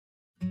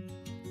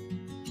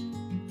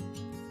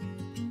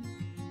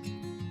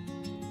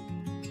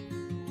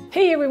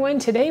Hey everyone,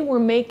 today we're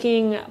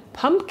making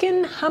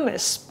pumpkin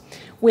hummus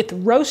with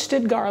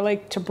roasted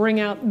garlic to bring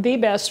out the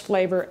best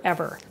flavor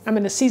ever. I'm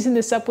going to season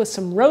this up with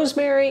some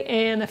rosemary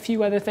and a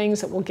few other things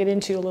that we'll get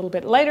into a little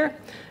bit later.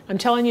 I'm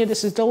telling you,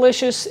 this is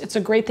delicious. It's a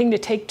great thing to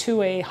take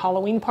to a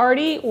Halloween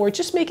party or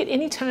just make it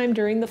anytime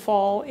during the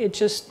fall.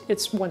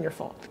 It's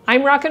wonderful.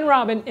 I'm Rockin'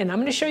 Robin and I'm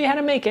going to show you how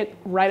to make it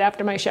right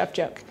after my chef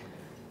joke.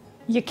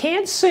 You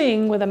can't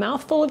sing with a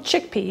mouthful of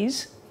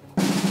chickpeas,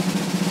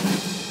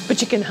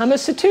 but you can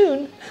hummus a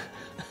tune.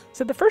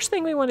 So the first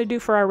thing we want to do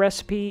for our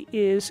recipe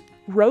is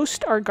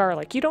roast our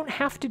garlic. You don't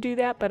have to do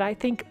that, but I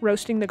think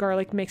roasting the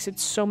garlic makes it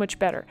so much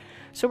better.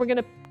 So we're going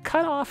to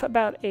cut off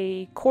about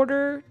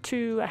 1/4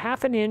 to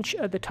 1/2 inch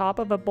of the top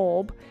of a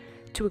bulb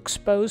to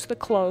expose the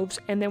cloves,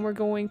 and then we're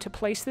going to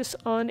place this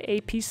on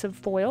a piece of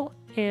foil,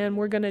 and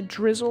we're going to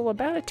drizzle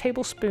about 1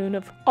 tablespoon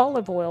of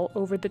olive oil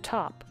over the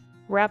top.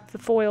 Wrap the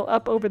foil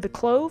up over the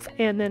clove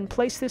and then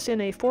place this in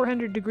a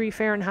 400-degree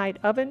Fahrenheit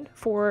oven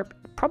for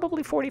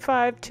probably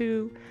 45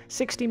 to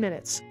 60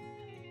 minutes.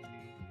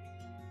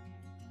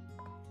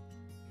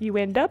 You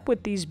end up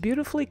with these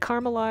beautifully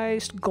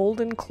caramelized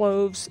golden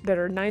cloves that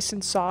are nice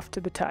and soft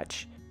to the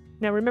touch.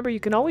 Now remember, you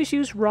can always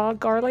use raw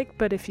garlic,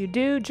 but if you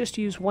do, just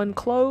use 1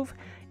 clove,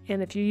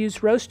 and if you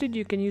use roasted,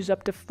 you can use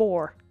up to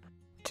 4.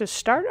 To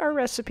start our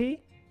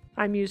recipe,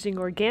 I'm using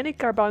organic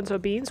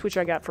garbanzo beans, which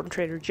I got from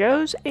Trader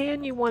Joe's,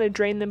 and you want to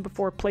drain them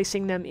before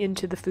placing them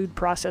into the food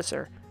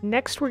processor.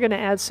 Next, we're going to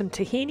add some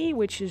tahini,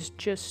 which is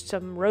just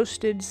some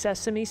roasted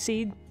sesame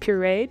seed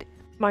pureed.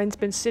 Mine's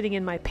been sitting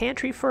in my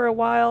pantry for a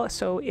while,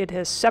 so it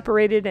has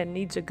separated and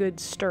needs a good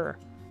stir.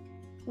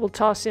 We'll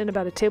toss in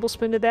about 1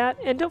 tablespoon of that,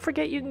 and don't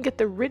forget you can get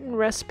the written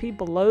recipe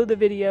below the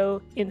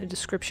video in the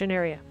description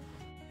area.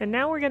 And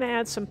now we're going to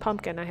add some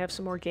pumpkin. I have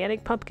some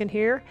organic pumpkin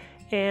here,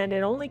 and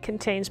it only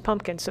contains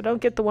pumpkin, so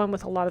don't get the one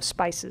with a lot of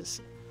spices.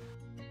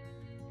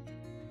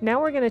 Now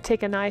we're going to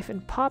take a knife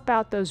and pop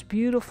out those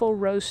beautiful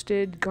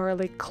roasted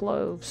garlic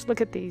cloves.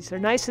 Look at these. They're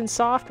nice and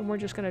soft, and we're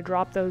just going to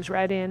drop those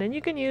right in. And you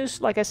can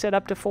use, like I said,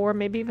 up to 4,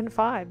 maybe even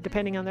 5,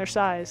 depending on their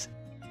size.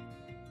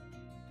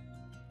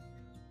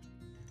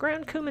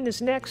 Ground cumin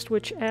is next,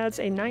 which adds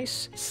a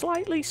nice,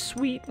 slightly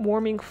sweet,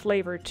 warming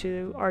flavor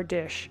to our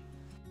dish.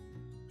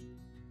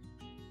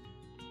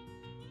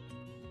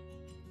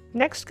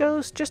 Next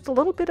goes just a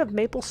little bit of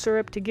maple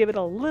syrup to give it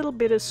a little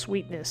bit of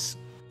sweetness.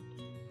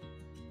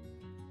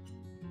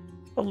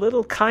 A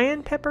little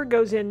cayenne pepper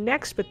goes in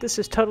next, but this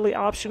is totally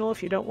optional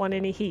if you don't want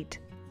any heat.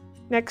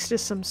 Next is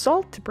some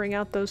salt to bring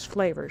out those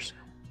flavors.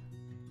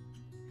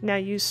 Now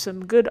use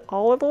some good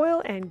olive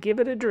oil and give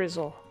it a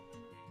drizzle.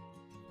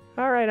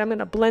 Alright, I'm going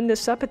to blend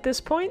this up at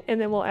this point,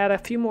 and then we'll add a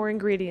few more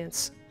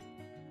ingredients.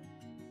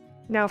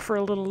 Now for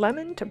a little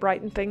lemon to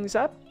brighten things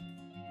up.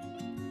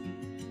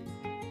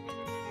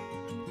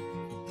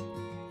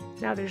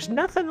 Now there's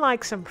nothing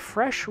like some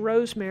fresh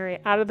rosemary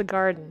out of the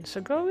garden,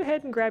 so go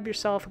ahead and grab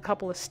yourself a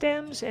couple of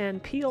stems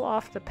and peel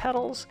off the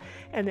petals,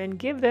 and then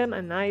give them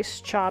a nice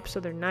chop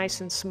so they're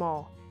nice and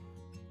small.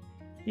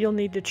 You'll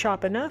need to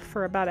chop enough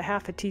for about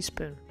 1/2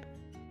 teaspoon.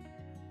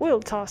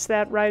 We'll toss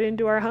that right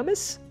into our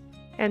hummus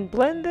and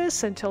blend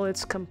this until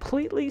it's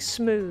completely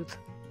smooth.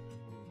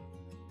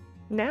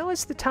 Now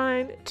is the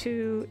time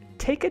to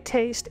take a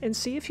taste and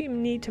see if you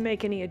need to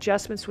make any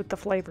adjustments with the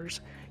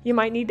flavors. You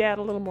might need to add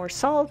a little more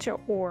salt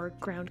or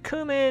ground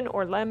cumin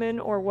or lemon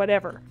or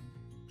whatever.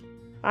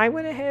 I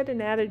went ahead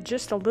and added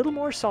just a little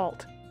more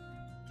salt.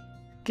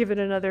 Give it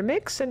another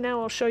mix, and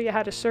now I'll show you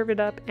how to serve it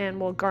up and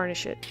we'll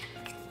garnish it.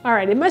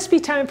 Alright, it must be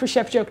time for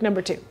chef joke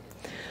number 2.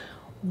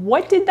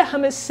 What did the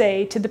hummus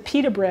say to the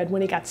pita bread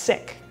when he got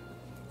sick?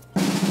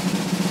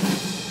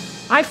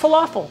 I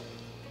falafel.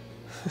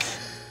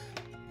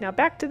 Now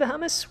back to the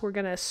hummus. We're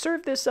going to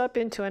serve this up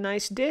into a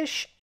nice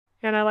dish,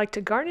 and I like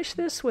to garnish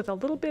this with a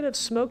little bit of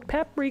smoked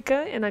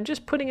paprika, and I'm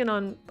just putting it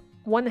on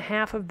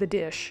 1/2 of the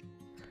dish.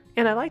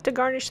 And I like to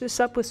garnish this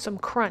up with some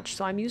crunch,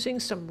 so I'm using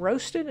some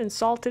roasted and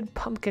salted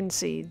pumpkin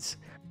seeds.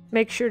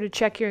 Make sure to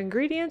check your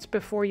ingredients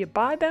before you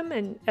buy them,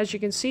 and as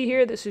you can see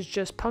here, this is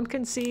just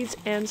pumpkin seeds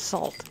and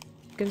salt.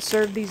 You can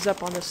serve these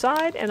up on the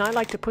side, and I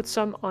like to put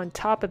some on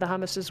top of the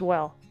hummus as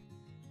well.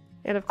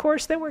 And of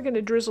course, then we're going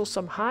to drizzle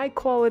some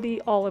high-quality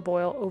olive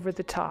oil over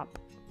the top.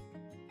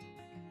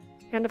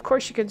 And of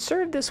course, you can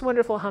serve this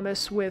wonderful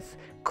hummus with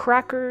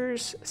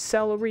crackers,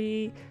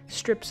 celery,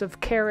 strips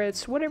of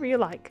carrots, whatever you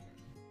like.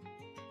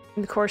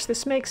 And of course,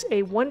 this makes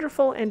a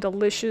wonderful and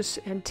delicious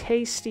and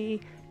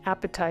tasty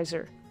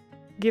appetizer.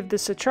 Give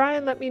this a try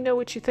and let me know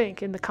what you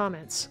think in the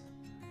comments.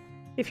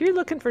 If you're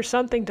looking for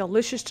something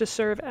delicious to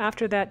serve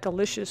after that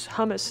delicious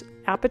hummus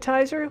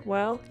appetizer,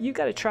 well, you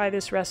got to try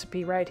this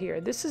recipe right here.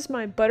 This is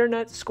my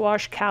butternut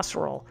squash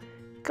casserole.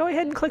 Go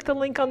ahead and click the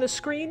link on the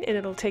screen and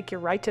it'll take you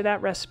right to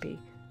that recipe.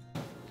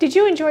 Did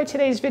you enjoy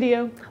today's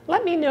video?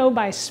 Let me know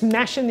by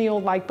smashing the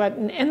old like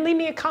button and leave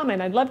me a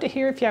comment. I'd love to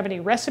hear if you have any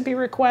recipe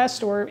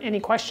requests or any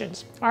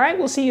questions. All right,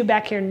 we'll see you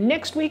back here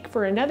next week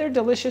for another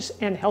delicious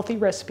and healthy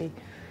recipe.